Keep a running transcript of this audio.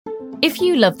If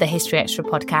you love the History Extra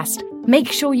podcast,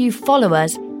 make sure you follow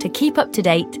us to keep up to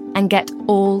date and get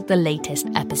all the latest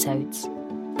episodes.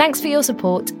 Thanks for your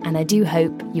support, and I do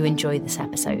hope you enjoy this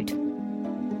episode.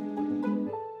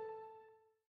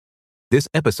 This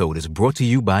episode is brought to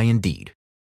you by Indeed.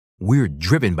 We're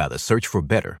driven by the search for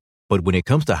better, but when it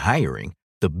comes to hiring,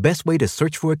 the best way to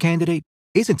search for a candidate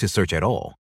isn't to search at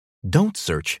all. Don't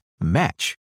search,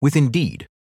 match with Indeed.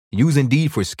 Use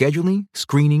Indeed for scheduling,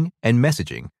 screening, and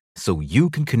messaging so you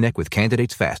can connect with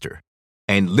candidates faster.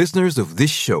 And listeners of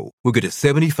this show will get a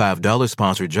 $75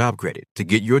 sponsored job credit to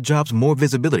get your jobs more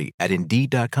visibility at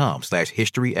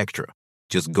Indeed.com/historyextra.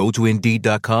 Just go to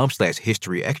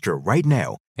Indeed.com/historyextra right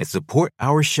now and support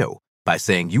our show by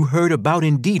saying you heard about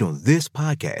Indeed on this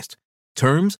podcast.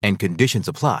 Terms and conditions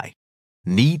apply.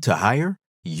 Need to hire?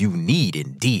 You need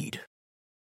Indeed.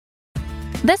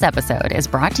 This episode is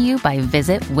brought to you by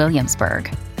Visit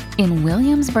Williamsburg. In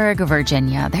Williamsburg,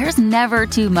 Virginia, there's never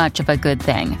too much of a good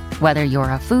thing. Whether you're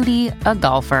a foodie, a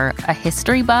golfer, a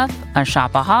history buff, a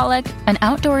shopaholic, an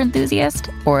outdoor enthusiast,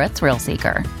 or a thrill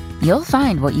seeker, you'll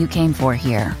find what you came for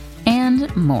here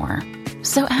and more.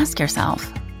 So ask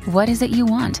yourself, what is it you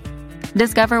want?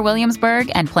 Discover Williamsburg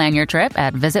and plan your trip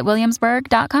at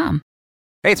visitwilliamsburg.com.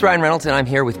 Hey, it's Ryan Reynolds, and I'm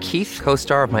here with Keith,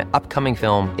 co-star of my upcoming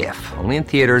film, If, only in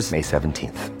theaters May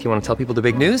 17th. Do you want to tell people the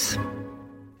big news?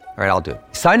 All right, I'll do it.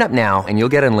 Sign up now and you'll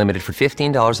get unlimited for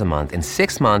 $15 a month and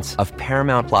 6 months of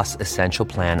Paramount Plus Essential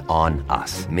Plan on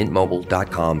us.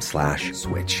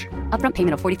 MintMobile.com/switch. Upfront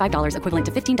payment of $45 equivalent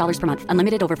to $15 per month.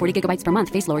 Unlimited over 40 gigabytes per month.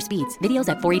 Face lower speeds. Videos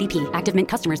at 480p. Active Mint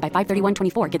customers by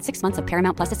 531.24 get 6 months of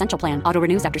Paramount Plus Essential Plan. Auto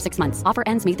renews after 6 months. Offer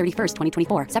ends May 31st,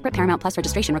 2024. Separate Paramount Plus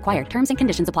registration required. Terms and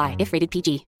conditions apply if rated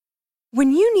PG.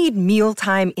 When you need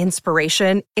mealtime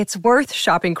inspiration, it's worth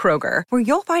shopping Kroger, where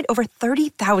you'll find over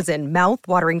 30,000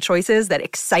 mouth-watering choices that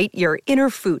excite your inner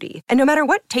foodie. And no matter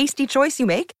what tasty choice you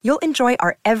make, you'll enjoy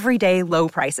our everyday low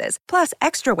prices, plus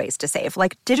extra ways to save,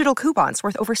 like digital coupons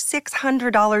worth over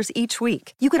 $600 each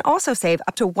week. You can also save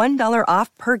up to $1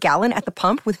 off per gallon at the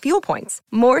pump with fuel points.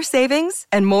 More savings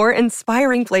and more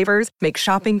inspiring flavors make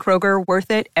shopping Kroger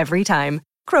worth it every time.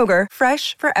 Kroger,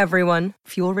 fresh for everyone.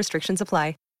 Fuel restrictions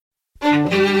apply.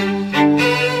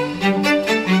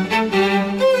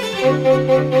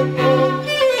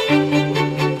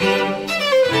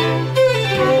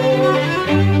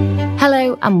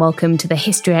 Hello and welcome to the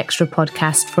History Extra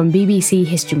podcast from BBC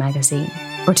History Magazine,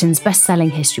 Britain's best-selling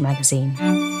history magazine.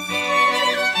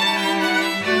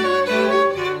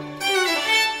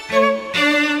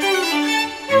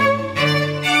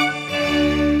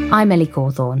 I'm Ellie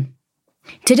Cawthorne.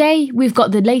 Today, we've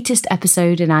got the latest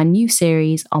episode in our new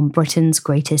series on Britain's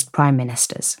greatest prime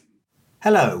ministers.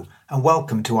 Hello, and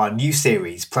welcome to our new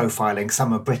series profiling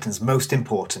some of Britain's most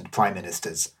important prime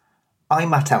ministers. I'm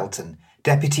Matt Elton,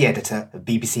 Deputy Editor of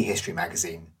BBC History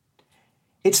Magazine.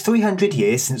 It's 300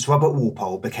 years since Robert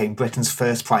Walpole became Britain's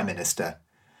first prime minister.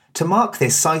 To mark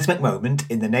this seismic moment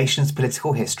in the nation's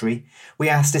political history, we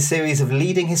asked a series of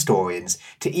leading historians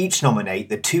to each nominate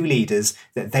the 2 leaders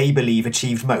that they believe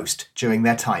achieved most during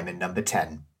their time in Number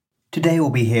 10. Today we'll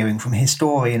be hearing from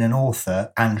historian and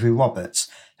author Andrew Roberts,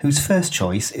 whose first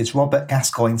choice is Robert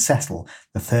Gascoigne Cecil,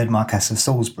 the 3rd Marquess of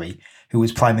Salisbury, who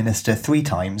was Prime Minister 3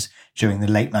 times during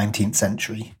the late 19th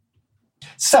century.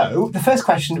 So, the first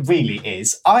question really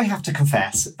is, I have to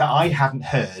confess that I hadn't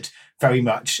heard very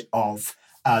much of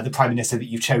the Prime Minister that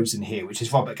you've chosen here, which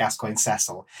is Robert Gascoigne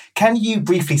Cecil. Can you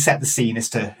briefly set the scene as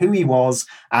to who he was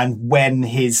and when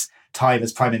his time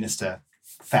as Prime Minister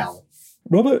fell?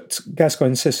 Robert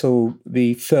Gascoigne Cecil,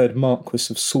 the 3rd Marquess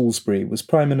of Salisbury, was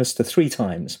Prime Minister 3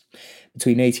 times,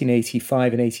 between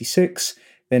 1885 and 86,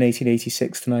 then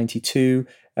 1886 to 92,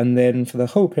 and then for the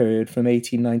whole period from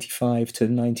 1895 to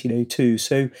 1902.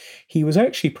 So he was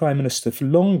actually Prime Minister for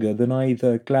longer than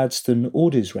either Gladstone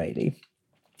or Disraeli.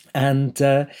 And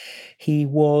he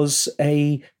was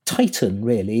a titan,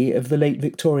 really, of the late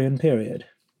Victorian period.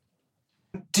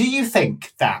 Do you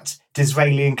think that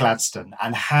Disraeli and Gladstone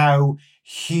and how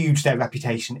huge their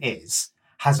reputation is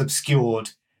has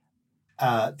obscured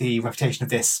the reputation of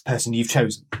this person you've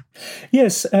chosen?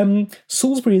 Yes,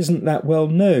 Salisbury isn't that well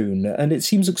known, and it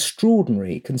seems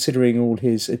extraordinary considering all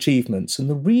his achievements. And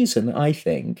the reason, I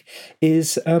think,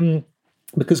 is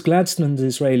because Gladstone and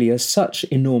Disraeli are such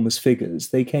enormous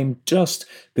figures. They came just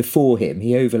before him.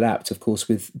 He overlapped, of course,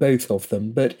 with both of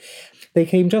them, but they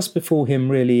came just before him,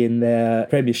 really, in their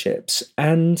premierships.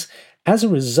 And as a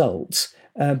result,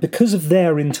 because of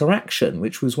their interaction,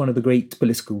 which was one of the great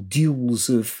political duels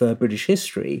of British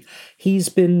history, he's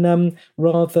been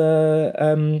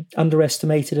rather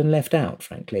underestimated and left out,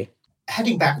 frankly.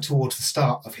 Heading back towards the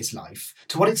start of his life,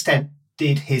 to what extent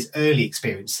did his early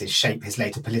experiences shape his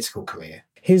later political career?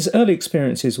 His early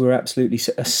experiences were absolutely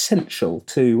essential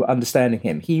to understanding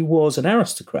him. He was an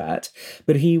aristocrat,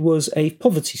 but he was a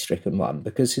poverty-stricken one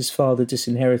because his father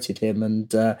disinherited him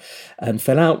and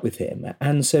fell out with him.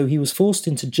 And so he was forced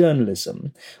into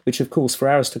journalism, which, of course, for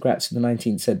aristocrats in the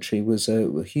 19th century was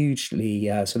a hugely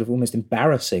sort of almost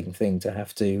embarrassing thing to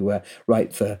have to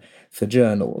write for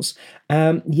journals.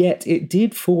 Yet it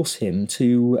did force him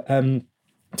to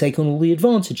take on all the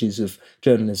advantages of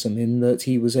journalism in that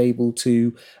he was able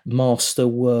to master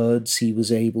words, he was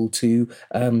able to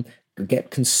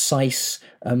get concise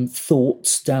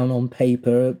thoughts down on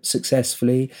paper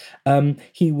successfully.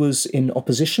 He was in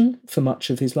opposition for much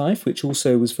of his life, which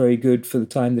also was very good for the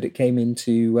time that it came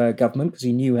into government because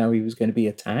he knew how he was going to be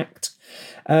attacked.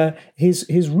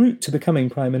 His route to becoming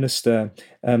Prime Minister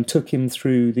took him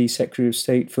through the Secretary of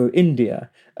State for India,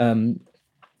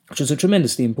 which was a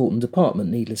tremendously important department,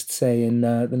 needless to say, in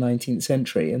the 19th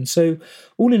century. And so,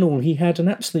 all in all, he had an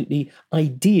absolutely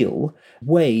ideal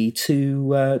way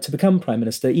to become Prime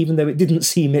Minister, even though it didn't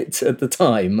seem it at the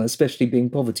time, especially being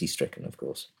poverty-stricken, of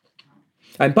course.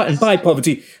 And by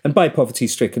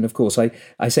poverty-stricken, of course, I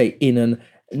say in an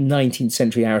 19th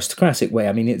century aristocratic way.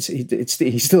 I mean,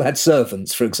 he still had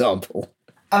servants, for example.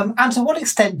 And to what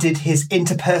extent did his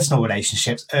interpersonal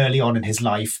relationships early on in his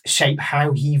life shape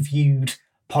how he viewed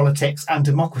politics and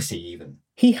democracy even?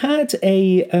 He had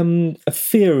a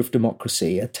fear of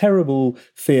democracy, a terrible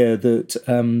fear that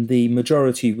the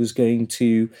majority was going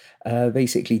to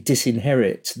basically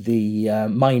disinherit the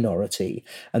minority,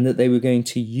 and that they were going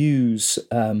to use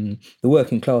the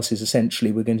working classes,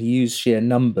 essentially, were going to use sheer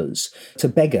numbers to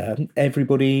beggar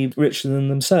everybody richer than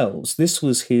themselves. This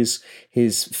was his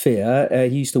fear.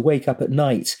 He used to wake up at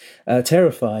night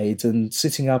terrified and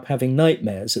sitting up having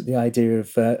nightmares at the idea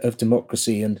of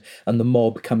democracy and the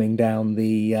mob coming down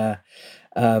the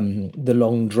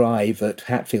long drive at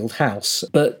Hatfield House.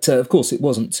 But of course it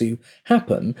wasn't to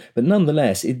happen, but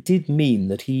nonetheless it did mean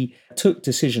that he took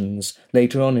decisions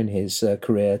later on in his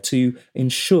career to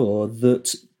ensure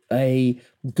that a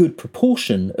good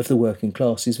proportion of the working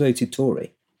classes voted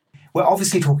Tory. We're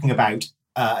obviously talking about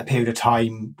a period of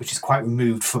time which is quite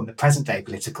removed from the present-day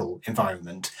political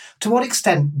environment. To what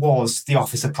extent was the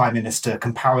office of Prime Minister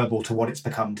comparable to what it's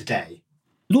become today?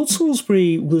 Lord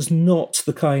Salisbury was not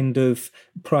the kind of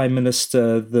Prime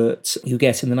Minister that you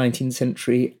get in the 19th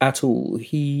century at all.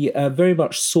 He very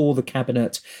much saw the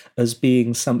cabinet as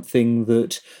being something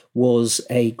that was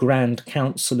a grand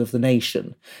council of the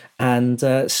nation. And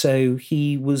so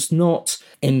he was not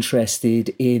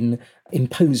interested in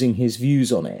imposing his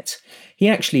views on it. He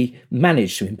actually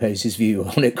managed to impose his view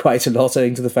on it quite a lot,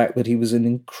 owing to the fact that he was an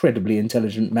incredibly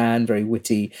intelligent man, very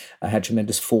witty, had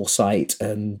tremendous foresight,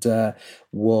 and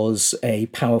was a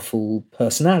powerful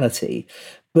personality.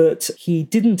 But he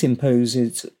didn't impose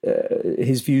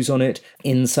his views on it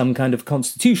in some kind of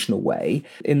constitutional way,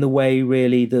 in the way,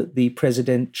 really, that the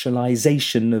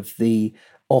presidentialisation of the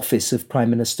office of Prime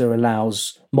Minister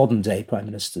allows modern-day Prime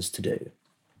Ministers to do.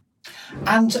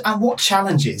 And what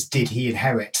challenges did he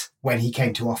inherit when he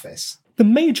came to office? The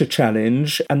major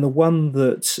challenge, and the one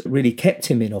that really kept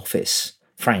him in office,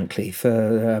 frankly,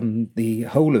 for the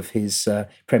whole of his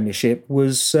premiership,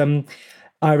 was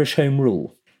Irish Home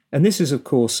Rule. And this is, of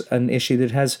course, an issue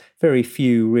that has very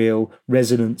few real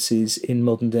resonances in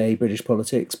modern-day British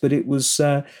politics, but it was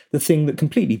the thing that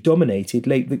completely dominated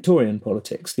late Victorian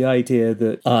politics, the idea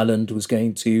that Ireland was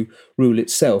going to rule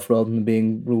itself rather than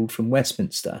being ruled from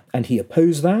Westminster. And he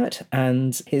opposed that,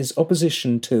 and his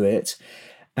opposition to it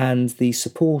and the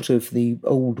support of the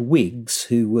old Whigs,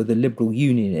 who were the liberal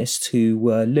unionists, who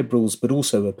were liberals but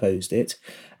also opposed it,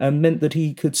 meant that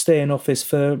he could stay in office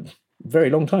for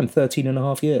very long time, 13 and a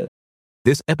half years.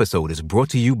 This episode is brought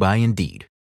to you by Indeed.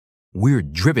 We're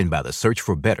driven by the search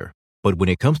for better, but when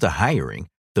it comes to hiring,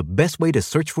 the best way to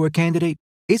search for a candidate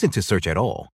isn't to search at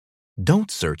all.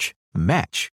 Don't search,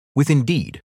 match with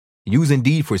Indeed. Use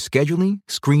Indeed for scheduling,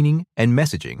 screening, and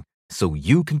messaging so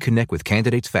you can connect with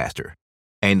candidates faster.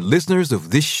 And listeners of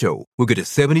this show will get a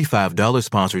 $75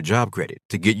 sponsored job credit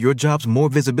to get your jobs more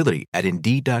visibility at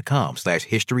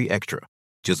Indeed.com/HistoryExtra.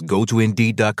 Just go to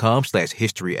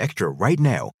Indeed.com/HistoryExtra right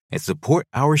now and support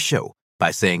our show by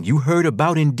saying you heard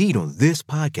about Indeed on this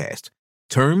podcast.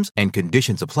 Terms and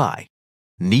conditions apply.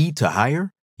 Need to hire?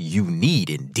 You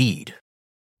need Indeed.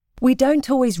 We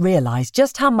don't always realise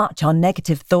just how much our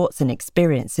negative thoughts and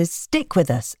experiences stick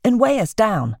with us and weigh us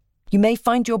down. You may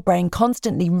find your brain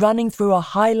constantly running through a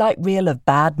highlight reel of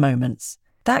bad moments.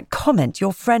 That comment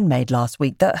your friend made last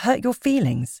week that hurt your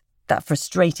feelings. That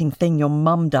frustrating thing your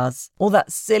mum does, or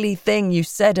that silly thing you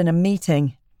said in a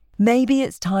meeting. Maybe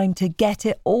it's time to get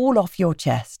it all off your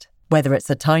chest, whether it's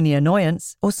a tiny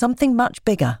annoyance or something much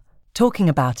bigger. Talking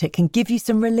about it can give you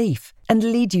some relief and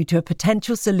lead you to a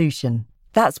potential solution.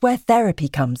 That's where therapy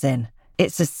comes in.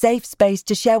 It's a safe space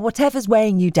to share whatever's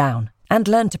weighing you down and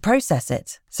learn to process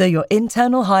it, so your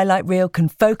internal highlight reel can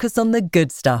focus on the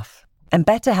good stuff. And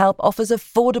BetterHelp offers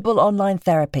affordable online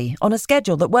therapy on a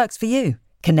schedule that works for you.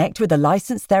 Connect with a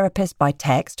licensed therapist by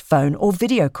text, phone, or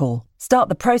video call. Start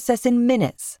the process in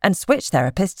minutes and switch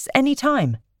therapists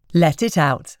anytime. Let it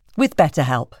out with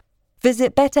BetterHelp.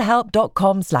 Visit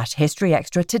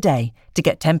betterhelp.com/historyextra today to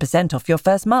get 10% off your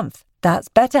first month. That's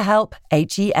BetterHelp,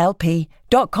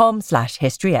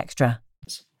 HELP.com/historyextra.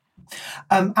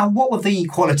 And what were the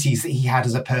qualities that he had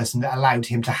as a person that allowed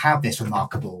him to have this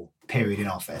remarkable period in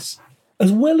office?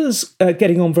 As well as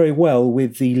getting on very well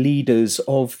with the leaders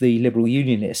of the Liberal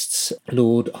Unionists,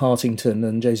 Lord Hartington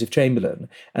and Joseph Chamberlain,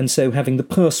 and so having the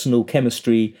personal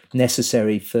chemistry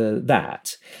necessary for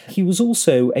that, he was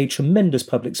also a tremendous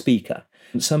public speaker.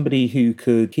 Somebody who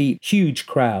could keep huge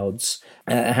crowds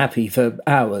happy for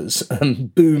hours,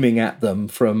 booming at them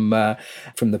from the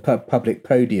public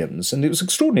podiums. And it was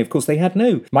extraordinary. Of course, they had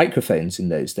no microphones in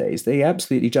those days. They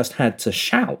absolutely just had to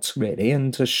shout, really,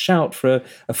 and to shout for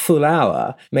a full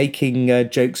hour, making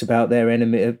jokes about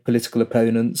their political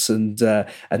opponents and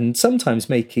sometimes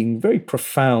making very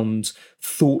profound,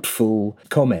 thoughtful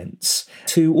comments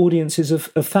to audiences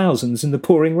of thousands in the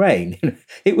pouring rain.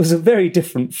 It was a very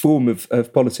different form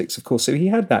of politics, of course. So he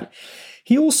had that.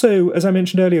 He also, as I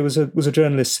mentioned earlier, was a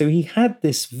journalist. So he had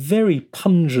this very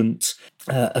pungent,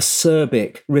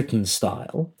 acerbic written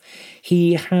style.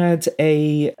 He had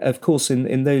of course,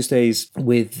 in those days,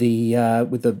 with the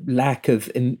lack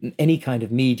of any kind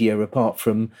of media apart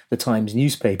from the Times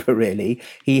newspaper, really,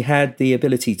 he had the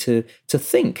ability to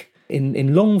think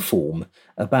in long form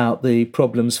about the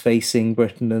problems facing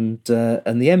Britain and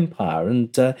the Empire.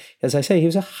 And as I say, he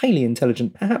was a highly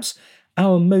intelligent, perhaps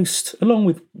our most, along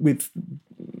with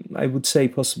I would say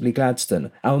possibly Gladstone,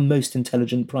 our most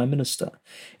intelligent Prime Minister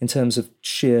in terms of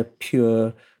sheer,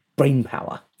 pure brain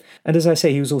power. And as I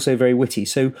say, he was also very witty.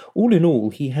 So all in all,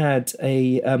 he had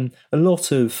a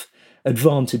lot of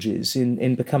advantages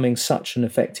in becoming such an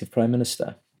effective Prime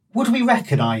Minister. Would we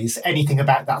recognise anything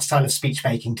about that style of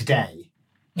speech-making today?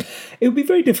 It would be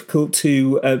very difficult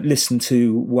to listen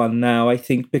to one now, I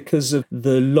think, because of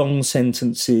the long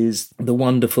sentences, the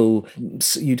wonderful,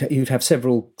 you'd have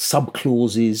several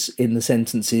sub-clauses in the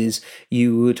sentences.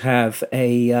 You would have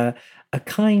a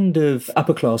kind of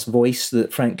upper-class voice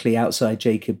that, frankly, outside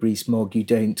Jacob Rees-Mogg, you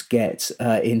don't get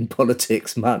in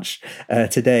politics much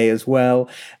today as well.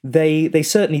 They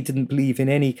certainly didn't believe in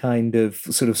any kind of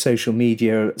sort of social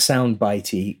media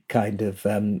soundbitey kind of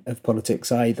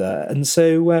politics either. And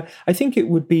so I think it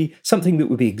would be something that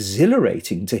would be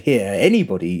exhilarating to hear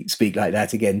anybody speak like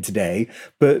that again today,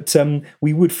 but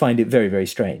we would find it very, very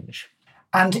strange.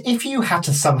 And if you had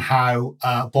to somehow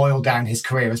boil down his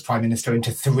career as Prime Minister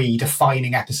into 3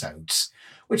 defining episodes,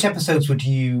 which episodes would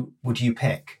you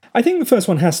pick? I think the first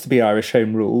one has to be Irish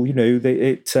Home Rule. You know,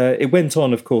 it went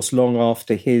on, of course, long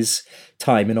after his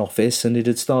time in office, and it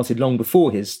had started long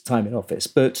before his time in office.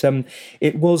 But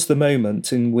it was the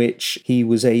moment in which he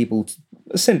was able to,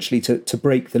 essentially to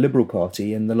break the Liberal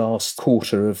Party in the last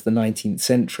quarter of the 19th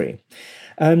century.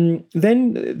 Then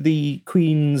the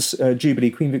Queen's Jubilee,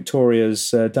 Queen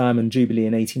Victoria's Diamond Jubilee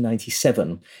in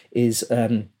 1897 is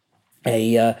a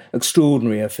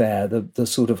extraordinary affair, the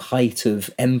sort of height of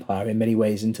empire in many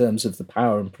ways in terms of the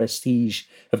power and prestige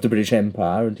of the British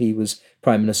Empire, and he was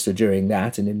Prime Minister during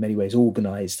that and in many ways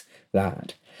organised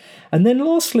that. And then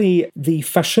lastly, the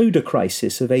Fashoda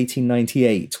crisis of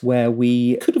 1898, where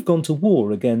we could have gone to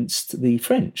war against the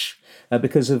French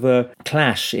because of a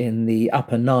clash in the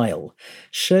Upper Nile,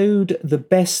 showed the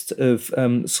best of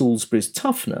Salisbury's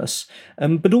toughness,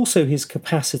 but also his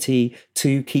capacity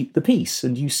to keep the peace.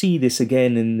 And you see this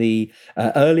again in the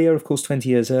earlier, of course, 20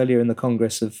 years earlier in the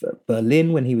Congress of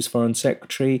Berlin when he was Foreign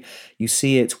Secretary. You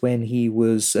see it when he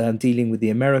was dealing with the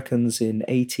Americans in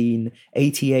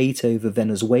 1888 over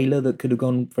Venezuela that could have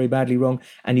gone very badly wrong.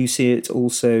 And you see it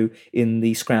also in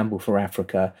the scramble for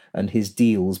Africa and his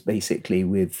deals basically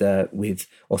with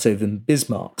Otto von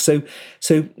Bismarck. So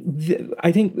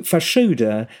I think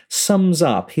Fashoda sums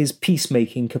up his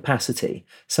peacemaking capacity,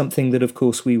 something that, of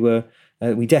course, we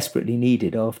desperately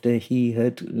needed after he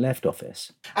had left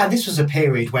office. And this was a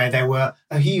period where there were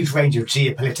a huge range of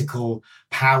geopolitical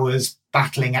powers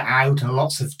battling it out and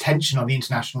lots of tension on the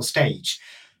international stage.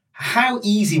 How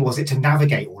easy was it to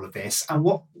navigate all of this, and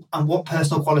what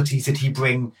personal qualities did he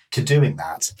bring to doing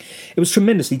that? It was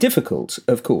tremendously difficult,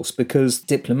 of course, because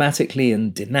diplomatically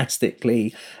and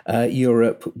dynastically,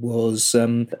 Europe was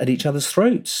at each other's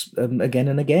throats again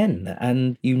and again,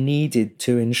 and you needed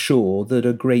to ensure that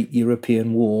a great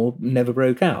European war never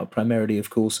broke out, primarily, of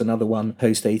course, another one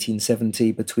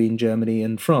post-1870 between Germany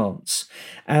and France.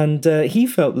 And he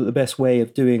felt that the best way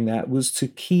of doing that was to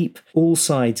keep all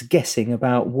sides guessing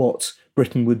about what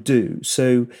Britain would do.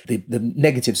 So the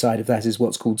negative side of that is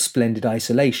what's called splendid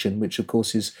isolation, which of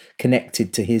course is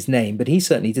connected to his name. But he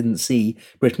certainly didn't see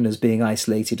Britain as being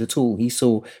isolated at all. He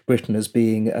saw Britain as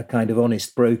being a kind of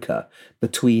honest broker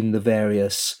between the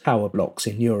various power blocks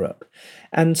in Europe.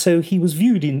 And so he was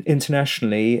viewed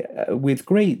internationally with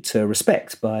great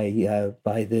respect by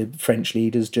the French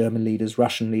leaders, German leaders,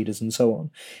 Russian leaders, and so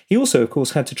on. He also, of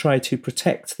course, had to try to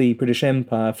protect the British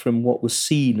Empire from what was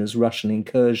seen as Russian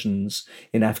incursions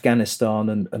in Afghanistan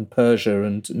and Persia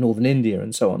and northern India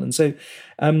and so on. And so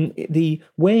the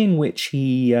way in which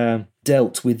he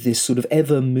dealt with this sort of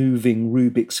ever-moving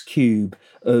Rubik's Cube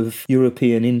of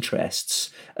European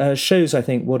interests shows, I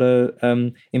think, what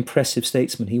a impressive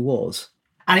statesman he was.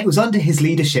 And it was under his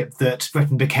leadership that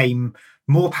Britain became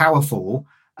more powerful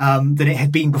than it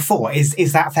had been before.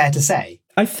 Is that fair to say?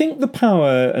 I think the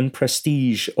power and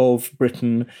prestige of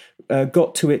Britain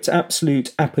got to its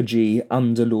absolute apogee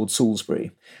under Lord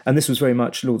Salisbury. And this was very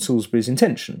much Lord Salisbury's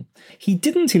intention. He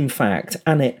didn't, in fact,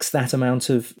 annex that amount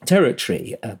of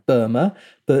territory, Burma,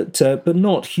 but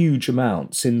not huge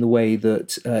amounts in the way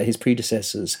that his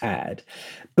predecessors had.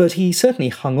 But he certainly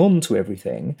hung on to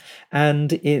everything,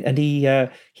 and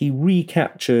he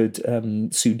recaptured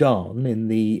Sudan in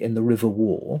the River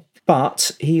War.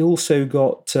 But he also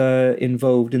got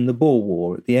involved in the Boer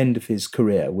War at the end of his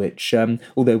career, which,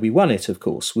 although we won it, of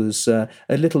course, was a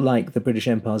little like the British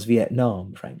Empire's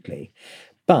Vietnam, frankly.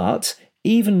 But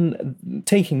even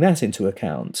taking that into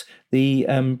account, the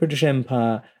British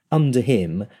Empire under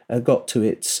him got to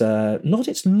its not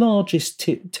its largest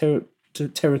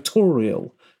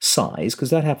territorial size,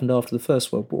 because that happened after the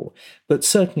First World War, but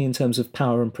certainly in terms of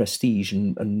power and prestige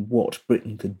and what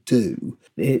Britain could do,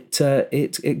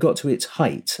 it got to its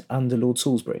height under Lord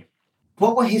Salisbury.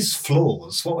 What were his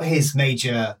flaws? What were his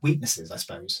major weaknesses, I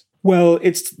suppose? Well,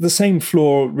 it's the same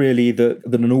flaw, really, that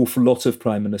an awful lot of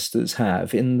prime ministers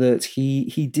have, in that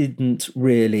he didn't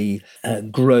really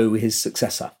grow his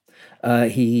successor.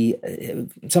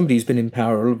 Somebody who's been in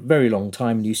power a very long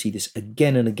time, and you see this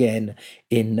again and again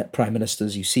in prime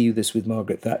ministers. You see this with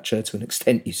Margaret Thatcher to an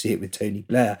extent. You see it with Tony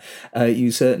Blair.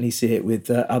 You certainly see it with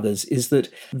others. Is that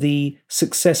the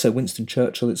successor, Winston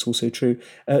Churchill? It's also true.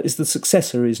 Is the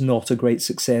successor is not a great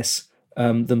success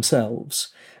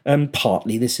themselves.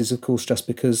 Partly this is, of course, just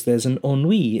because there's an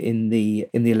ennui in the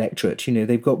electorate. You know,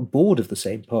 they've got bored of the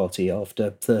same party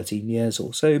after 13 years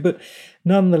or so. But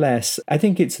nonetheless, I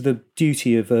think it's the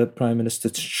duty of a prime minister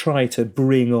to try to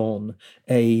bring on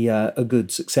a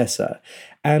good successor.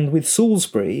 And with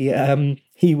Salisbury,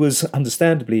 he was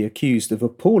understandably accused of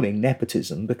appalling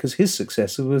nepotism because his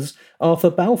successor was Arthur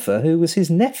Balfour, who was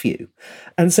his nephew.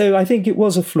 And so I think it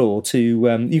was a flaw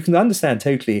to, you can understand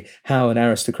totally how an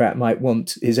aristocrat might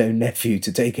want his own nephew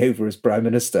to take over as prime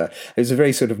minister. It was a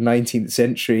very sort of 19th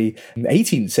century,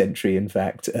 18th century, in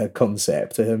fact,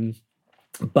 concept.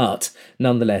 But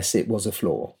nonetheless, it was a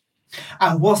flaw.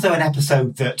 And was there an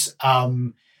episode that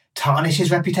tarnished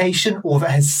his reputation, or that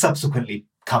has subsequently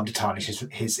come to tarnish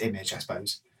his image, I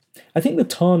suppose? I think the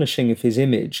tarnishing of his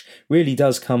image really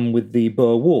does come with the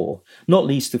Boer War, not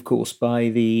least, of course, by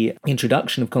the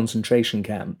introduction of concentration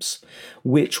camps,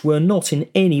 which were not in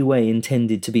any way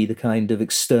intended to be the kind of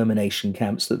extermination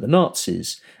camps that the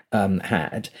Nazis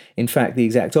had. In fact, the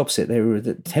exact opposite. They were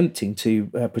attempting to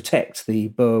protect the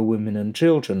Boer women and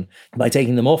children by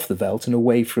taking them off the veldt and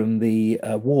away from the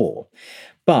war.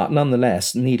 But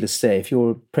nonetheless, needless to say, if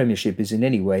your premiership is in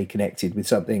any way connected with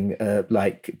something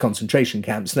like concentration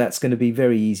camps, that's going to be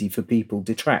very easy for people,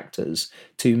 detractors,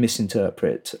 to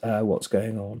misinterpret what's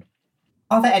going on.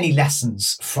 Are there any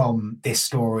lessons from this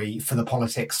story for the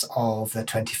politics of the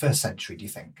 21st century, do you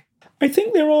think? I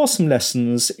think there are some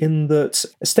lessons in that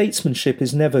statesmanship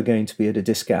is never going to be at a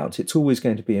discount. It's always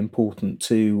going to be important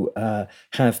to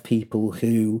have people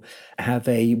who have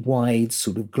a wide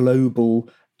sort of global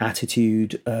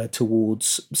attitude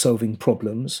towards solving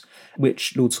problems,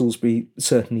 which Lord Salisbury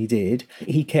certainly did.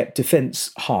 He kept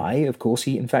defence high, of course.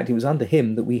 It was under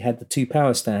him that we had the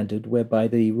two-power standard, whereby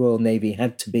the Royal Navy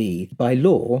had to be, by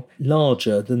law,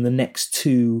 larger than the next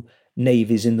two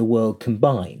navies in the world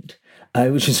combined.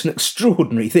 which is an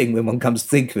extraordinary thing when one comes to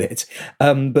think of it,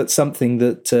 but something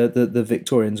that the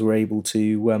Victorians were able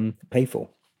to pay for.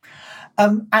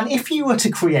 And if you were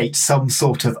to create some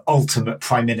sort of ultimate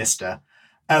Prime Minister,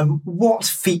 what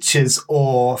features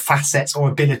or facets or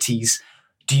abilities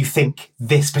do you think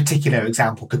this particular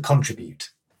example could contribute?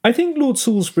 I think Lord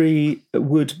Salisbury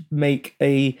would make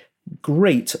a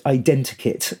great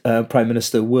identikit Prime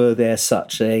Minister were there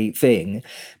such a thing,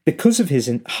 because of his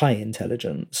high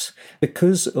intelligence,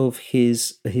 because of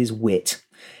his wit.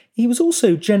 He was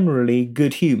also generally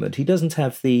good-humoured. He doesn't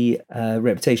have the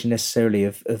reputation necessarily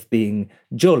of being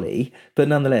jolly, but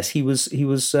nonetheless, he was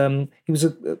a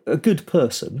good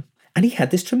person, and he had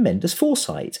this tremendous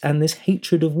foresight and this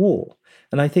hatred of war.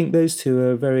 And I think those two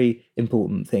are very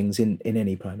important things in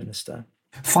any Prime Minister.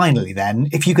 Finally, then,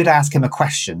 if you could ask him a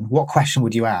question, what question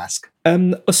would you ask?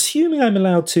 Assuming I'm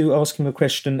allowed to ask him a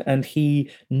question and he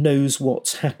knows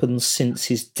what's happened since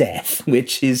his death,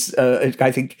 which is, I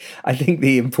think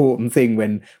the important thing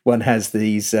when one has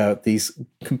these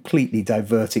completely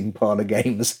diverting parlour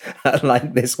games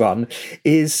like this one,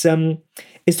 is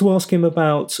to ask him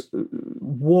about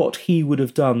what he would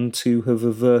have done to have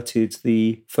averted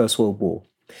the First World War.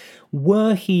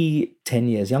 Were he 10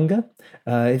 years younger,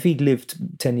 if he'd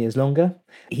lived 10 years longer,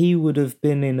 he would have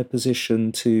been in a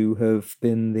position to have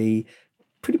been the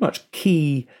pretty much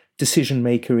key decision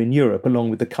maker in Europe, along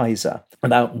with the Kaiser,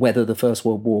 about whether the First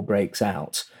World War breaks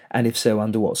out, and if so,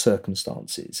 under what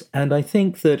circumstances. And I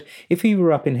think that if he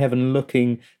were up in heaven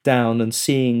looking down and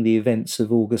seeing the events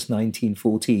of August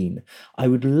 1914, I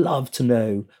would love to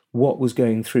know what was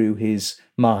going through his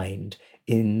mind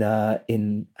in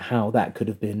how that could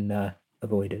have been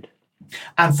avoided.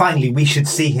 And finally, we should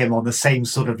see him on the same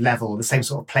sort of level, the same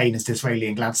sort of plane as Disraeli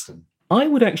and Gladstone. I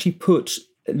would actually put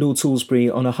Lord Salisbury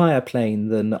on a higher plane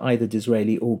than either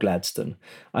Disraeli or Gladstone.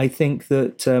 I think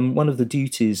that one of the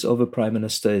duties of a Prime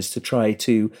Minister is to try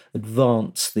to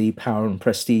advance the power and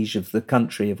prestige of the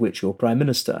country of which you're Prime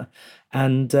Minister.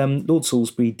 And Lord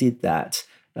Salisbury did that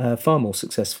far more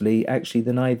successfully, actually,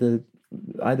 than either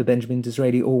Benjamin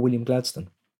Disraeli or William Gladstone.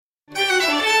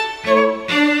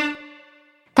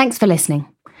 Thanks for listening.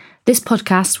 This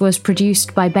podcast was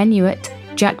produced by Ben Hewitt,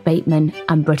 Jack Bateman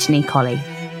and Brittany Colley.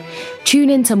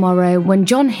 Tune in tomorrow when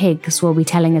John Higgs will be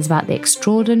telling us about the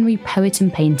extraordinary poet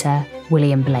and painter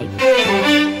William Blake.